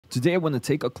Today, I want to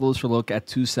take a closer look at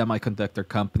two semiconductor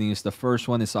companies. The first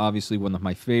one is obviously one of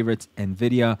my favorites,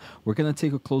 Nvidia. We're going to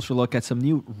take a closer look at some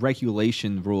new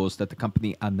regulation rules that the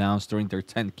company announced during their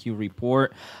 10Q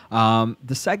report. The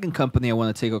second company I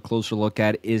want to take a closer look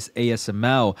at is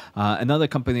ASML, another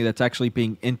company that's actually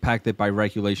being impacted by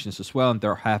regulations as well. And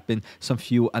there have been some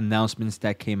few announcements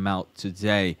that came out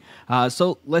today.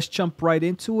 So let's jump right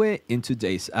into it in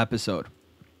today's episode.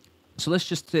 So let's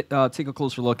just take a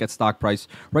closer look at stock price.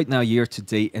 Right now, year to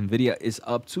date, Nvidia is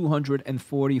up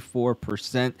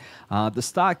 244%. The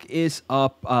stock is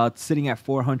up, sitting at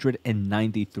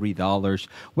 $493.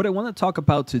 What I want to talk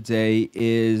about today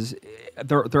is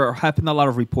there have been a lot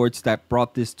of reports that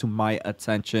brought this to my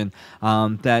attention,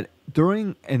 that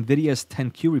during Nvidia's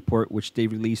 10Q report, which they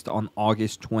released on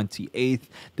August 28th,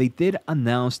 they did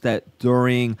announce that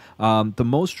during the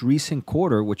most recent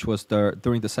quarter, which was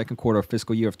during the second quarter of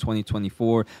fiscal year of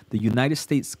 2024, the United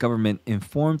States government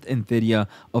informed Nvidia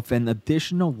of an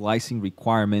additional licensing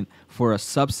requirement for a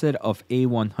subset of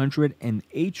A100 and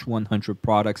H100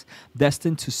 products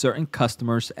destined to certain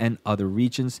customers and other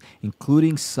regions,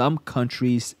 including some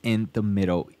countries in the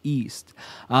Middle East.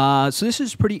 So this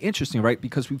is pretty interesting, right?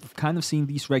 Because we've kind of seen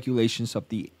these regulations of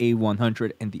the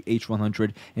A100 and the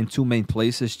H100 in two main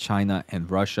places, China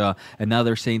and Russia. And now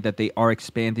they're saying that they are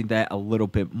expanding that a little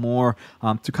bit more.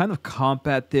 To kind of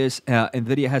combat this,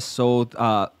 NVIDIA has sold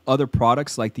other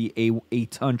products like the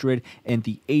A800 and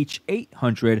the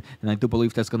H800. And I do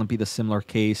believe that's going to be the similar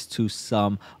case to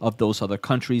some of those other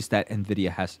countries that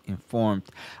NVIDIA has informed.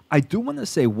 I do want to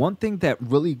say one thing that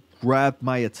really grabbed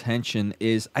my attention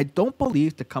is I don't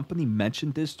believe the company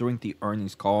mentioned this during the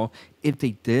earnings call. If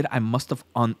they did, I must have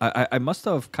I must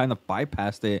have kind of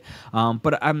bypassed it.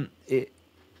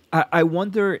 I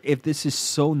wonder if this is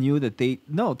so new that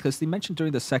because they mentioned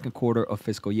during the second quarter of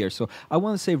fiscal year. So I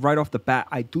want to say right off the bat,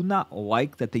 I do not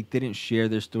like that they didn't share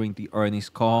this during the earnings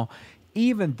call.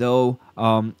 Even though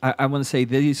I want to say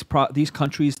these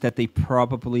countries that they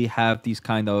probably have these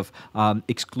kind of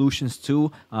exclusions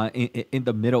to in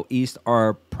the Middle East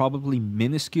are probably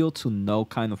minuscule to no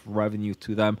kind of revenue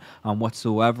to them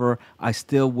whatsoever. I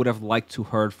still would have liked to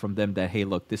heard from them that, hey,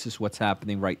 look, this is what's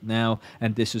happening right now,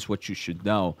 and this is what you should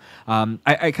know.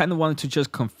 I kind of wanted to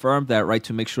just confirm that, right,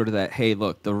 to make sure that, hey,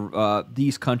 look,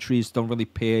 these countries don't really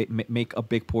make a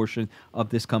big portion of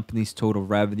this company's total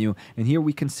revenue. And here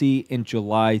we can see in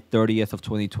July 30th of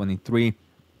 2023,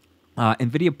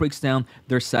 NVIDIA breaks down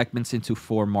their segments into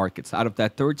four markets. Out of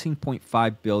that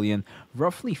 13.5 billion,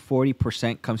 roughly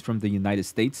 40% comes from the United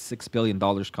States. $6 billion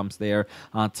comes there.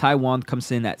 Taiwan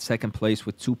comes in at second place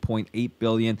with 2.8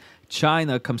 billion.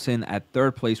 China comes in at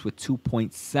third place with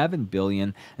 2.7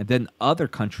 billion, and then other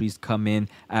countries come in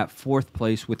at fourth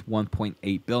place with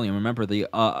 1.8 billion. Remember, the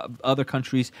other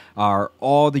countries are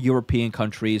all the European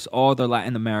countries, all the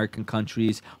Latin American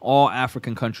countries, all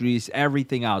African countries,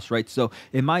 everything else, right? So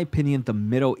in my opinion, the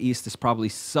Middle East is probably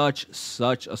such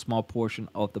a small portion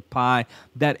of the pie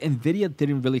that NVIDIA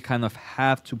didn't really kind of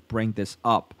have to bring this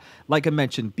up. Like I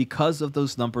mentioned, because of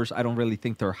those numbers, I don't really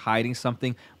think they're hiding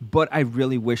something, but I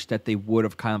really wish that they would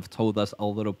have kind of told us a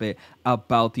little bit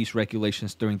about these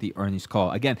regulations during the earnings call.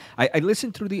 Again, I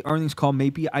listened through the earnings call.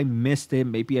 Maybe I missed it.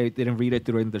 Maybe I didn't read it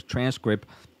during the transcript.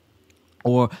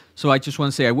 So I just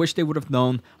want to say I wish they would have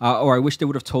known, or I wish they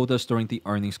would have told us during the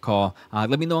earnings call.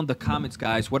 Let me know in the comments,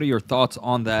 guys. What are your thoughts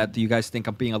on that? Do you guys think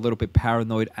I'm being a little bit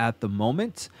paranoid at the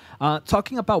moment?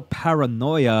 Talking about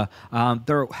paranoia,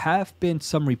 there have been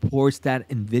some reports that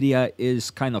NVIDIA is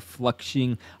kind of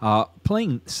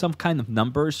playing some kind of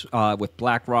numbers with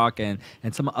BlackRock and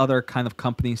some other kind of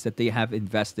companies that they have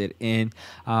invested in.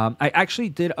 I actually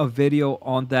did a video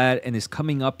on that, and it's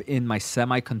coming up in my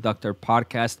Semiconductor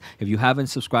podcast. If you haven't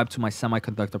subscribed to my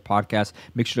Semiconductor podcast,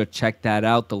 make sure to check that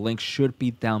out. The link should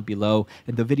be down below,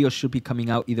 and the video should be coming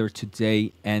out either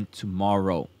today and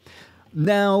tomorrow.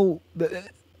 Now,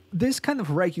 this kind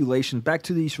of regulation, back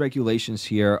to these regulations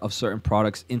here of certain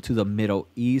products into the Middle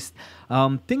East,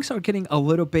 things are getting a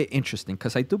little bit interesting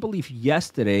because I do believe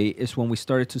yesterday is when we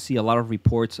started to see a lot of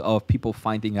reports of people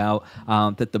finding out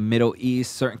that the Middle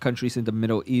East, certain countries in the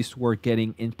Middle East were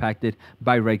getting impacted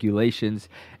by regulations.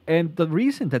 And the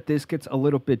reason that this gets a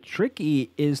little bit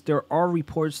tricky is there are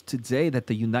reports today that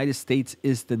the United States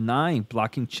is denying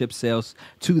blocking chip sales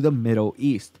to the Middle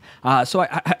East. So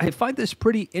I find this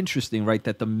pretty interesting, right?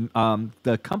 That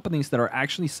the companies that are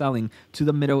actually selling to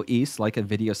the Middle East, like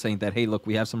Nvidia, saying that, hey, look,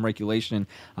 we have some regulation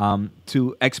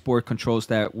to export controls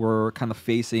that we're kind of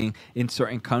facing in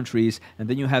certain countries. And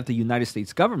then you have the United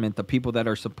States government, the people that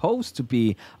are supposed to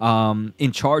be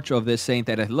in charge of this, saying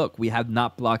that, look, we have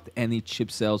not blocked any chip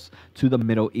sales sales to the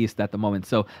Middle East at the moment.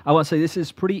 So I want to say this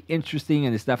is pretty interesting,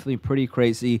 and it's definitely pretty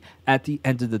crazy. At the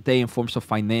end of the day, in forms of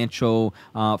financial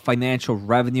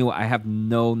revenue, I have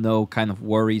no kind of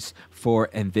worries for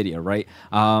Nvidia, right?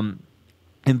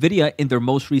 Nvidia, in their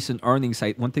most recent earnings,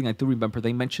 one thing I do remember,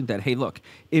 they mentioned that, hey, look,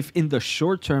 if in the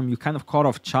short term you kind of cut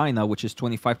off China, which is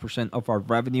 25% of our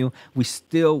revenue, we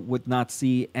still would not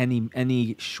see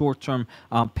any short term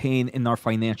pain in our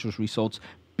financial results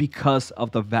because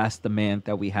of the vast demand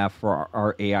that we have for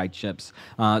our AI chips.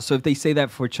 So if they say that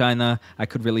for China, I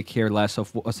could really care less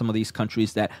of some of these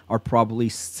countries that are probably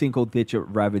single-digit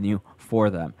revenue for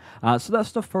them. So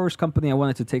that's the first company I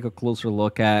wanted to take a closer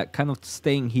look at, kind of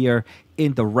staying here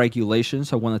in the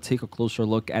regulations. I want to take a closer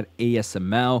look at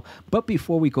ASML. But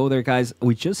before we go there, guys,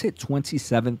 we just hit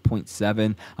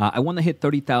 27.7. I want to hit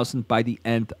 30,000 by the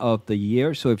end of the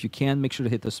year. So if you can, make sure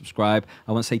to hit the subscribe.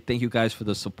 I want to say thank you guys for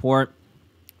the support.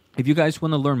 If you guys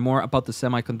want to learn more about the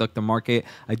semiconductor market,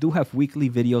 I do have weekly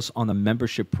videos on a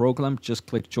membership program. Just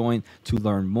click join to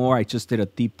learn more. I just did a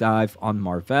deep dive on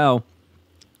Marvell.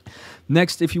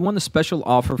 Next, if you want a special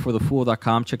offer for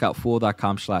thefool.com, check out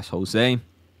fool.com/Jose.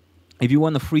 If you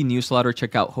want a free newsletter,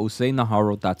 check out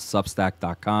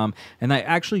josenaharo.substack.com. And I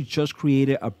actually just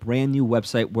created a brand new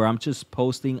website where I'm just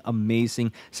posting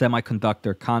amazing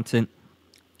semiconductor content.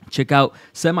 Check out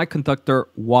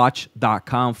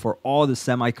semiconductorwatch.com for all the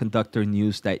semiconductor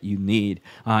news that you need.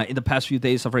 In the past few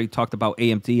days, I've already talked about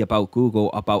AMD, about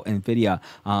Google, about Nvidia.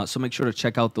 So make sure to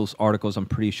check out those articles. I'm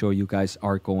pretty sure you guys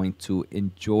are going to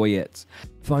enjoy it.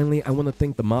 Finally, I want to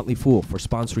thank The Motley Fool for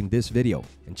sponsoring this video,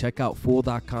 and check out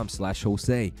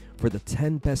fool.com/Jose for the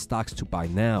 10 best stocks to buy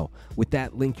now. With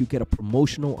that link, you get a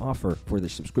promotional offer for the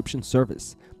subscription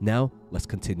service. Now, let's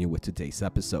continue with today's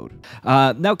episode.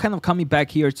 Now kind of coming back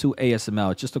here to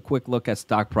ASML, just a quick look at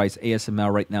stock price.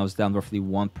 ASML right now is down roughly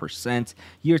 1%.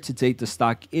 Year to date, the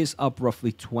stock is up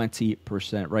roughly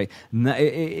 20%, right?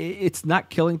 It's not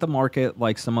killing the market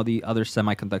like some of the other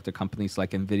semiconductor companies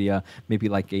like Nvidia, maybe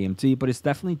like AMD, but it's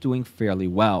definitely doing fairly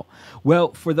well.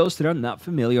 Well, for those that are not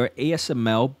familiar,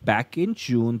 ASML back in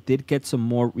June did get some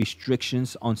more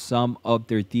restrictions on some of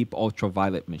their deep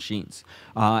ultraviolet machines.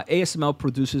 ASML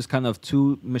produces kind of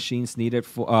two machines needed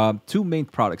for two main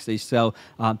products. They sell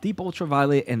deep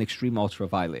ultraviolet and extreme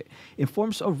ultraviolet. In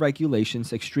forms of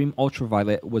regulations, extreme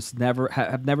ultraviolet was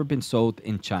have never been sold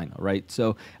in China, right?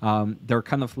 So they're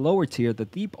kind of lower tier. The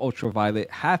deep ultraviolet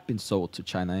have been sold to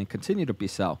China and continue to be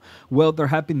sold. Well, there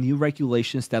have been new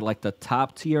regulations that like the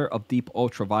top tier of deep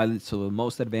ultraviolet, so the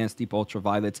most advanced deep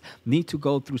ultraviolets, need to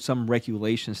go through some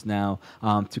regulations now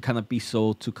to kind of be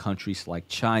sold to countries like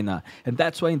China. And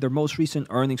that's why in their most recent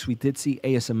earnings, we did see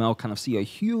ASML kind of see a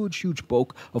huge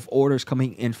bulk of orders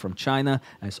coming in from China,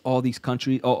 as all these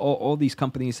countries, all these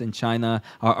companies in China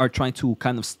are trying to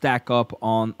kind of stack up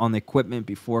on equipment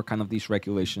before kind of these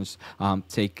regulations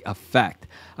take effect.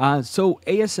 So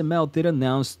ASML did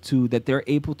announce too that they're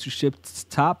able to ship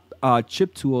top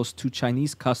chip tools to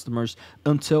Chinese customers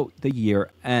until the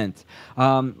year end.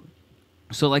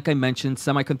 So like I mentioned,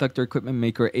 semiconductor equipment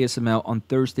maker ASML on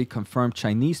Thursday confirmed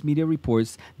Chinese media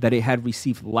reports that it had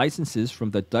received licenses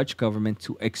from the Dutch government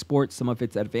to export some of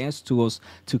its advanced tools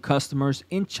to customers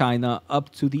in China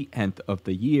up to the end of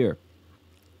the year.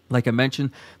 Like I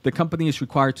mentioned, the company is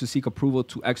required to seek approval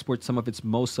to export some of its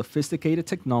most sophisticated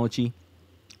technology.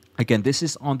 Again, this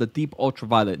is on the deep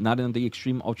ultraviolet, not on the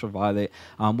extreme ultraviolet.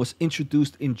 Was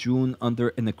introduced in June under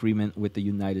an agreement with the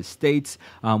United States.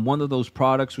 One of those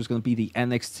products was going to be the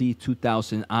NXT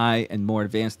 2000i and more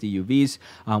advanced EUVs,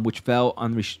 which fell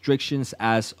on restrictions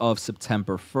as of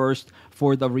September 1st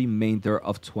for the remainder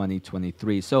of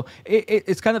 2023. So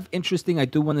it's kind of interesting. I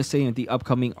do want to say in the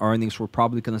upcoming earnings, we're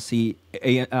probably going to see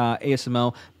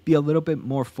ASML be a little bit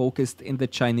more focused in the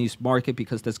Chinese market,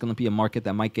 because that's going to be a market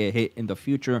that might get hit in the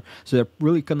future. So they're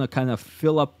really going to kind of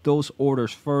fill up those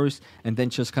orders first and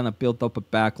then just kind of build up a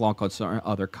backlog on certain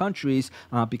other countries,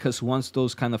 because once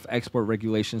those kind of export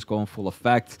regulations go in full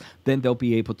effect, then they'll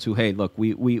be able to, hey, look,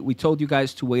 we told you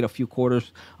guys to wait a few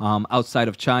quarters outside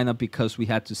of China because we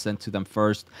had to send to them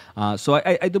first. So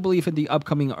I do believe in the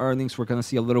upcoming earnings, we're going to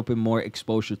see a little bit more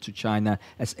exposure to China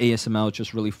as ASML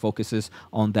just really focuses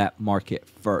on that market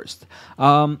first.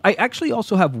 I actually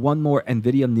also have one more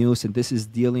NVIDIA news, and this is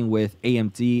dealing with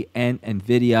AMD and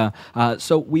NVIDIA.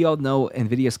 So we all know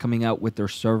NVIDIA is coming out with their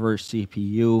server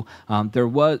CPU.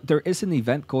 There is an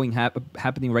event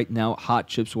happening right now, Hot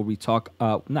Chips, where we talk,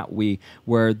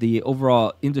 where the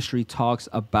overall industry talks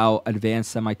about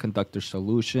advanced semiconductor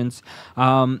solutions.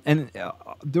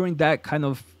 During that kind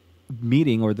of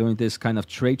meeting, or during this kind of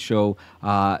trade show,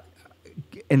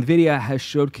 Nvidia has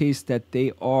showcased that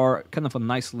they are kind of a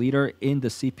nice leader in the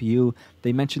CPU.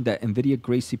 They mentioned that Nvidia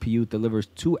grade CPU delivers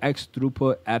 2x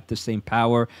throughput at the same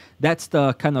power. That's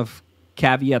the kind of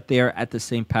caveat there, at the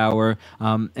same power.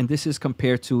 And this is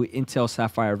compared to Intel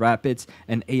Sapphire Rapids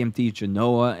and AMD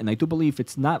Genoa. And I do believe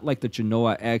it's not like the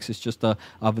Genoa X, it's just a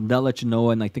vanilla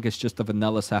Genoa, and I think it's just a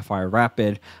vanilla Sapphire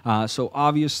Rapid. So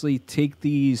obviously take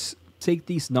these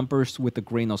numbers with a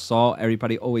grain of salt.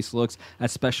 Everybody always looks at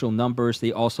special numbers.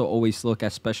 They also always look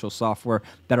at special software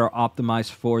that are optimized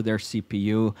for their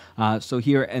CPU. So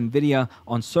here, NVIDIA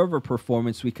on server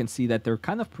performance, we can see that they're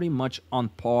kind of pretty much on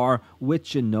par with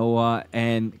Genoa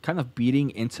and kind of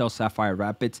beating Intel Sapphire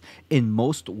Rapids in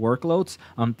most workloads.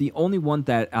 The only one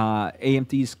that that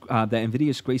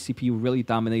NVIDIA's great CPU really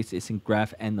dominates is in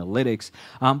graph analytics.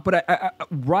 But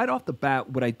right off the bat,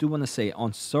 what I do want to say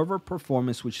on server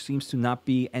performance, which seems to not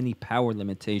be any power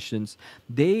limitations,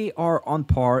 they are on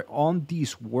par on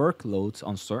these workloads,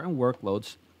 on certain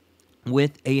workloads,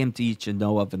 with AMD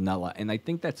Genoa Vanilla. And I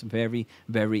think that's very,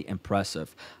 very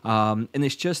impressive. And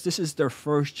it's just, this is their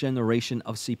first generation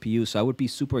of CPU. So I would be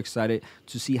super excited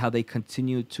to see how they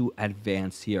continue to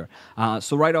advance here.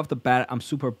 So right off the bat, I'm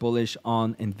super bullish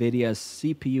on NVIDIA's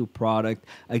CPU product.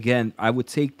 Again, I would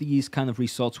take these kind of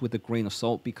results with a grain of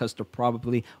salt because they're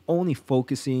probably only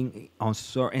focusing on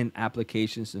certain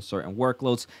applications and certain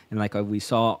workloads. And like we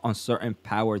saw, on certain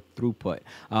power throughput,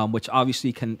 which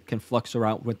obviously can flux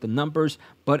around with the numbers.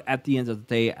 But at the end of the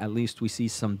day, at least we see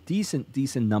some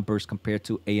decent numbers compared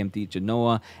to AMD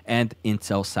Genoa and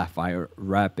Intel Sapphire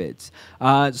Rapids.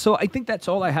 So I think that's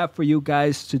all I have for you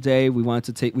guys today. We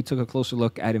took a closer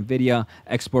look at Nvidia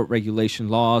export regulation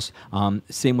laws,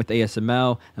 same with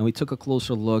ASML, and we took a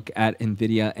closer look at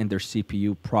Nvidia and their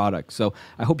CPU products. So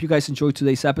I hope you guys enjoyed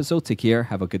today's episode. Take care,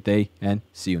 have a good day, and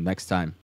see you next time.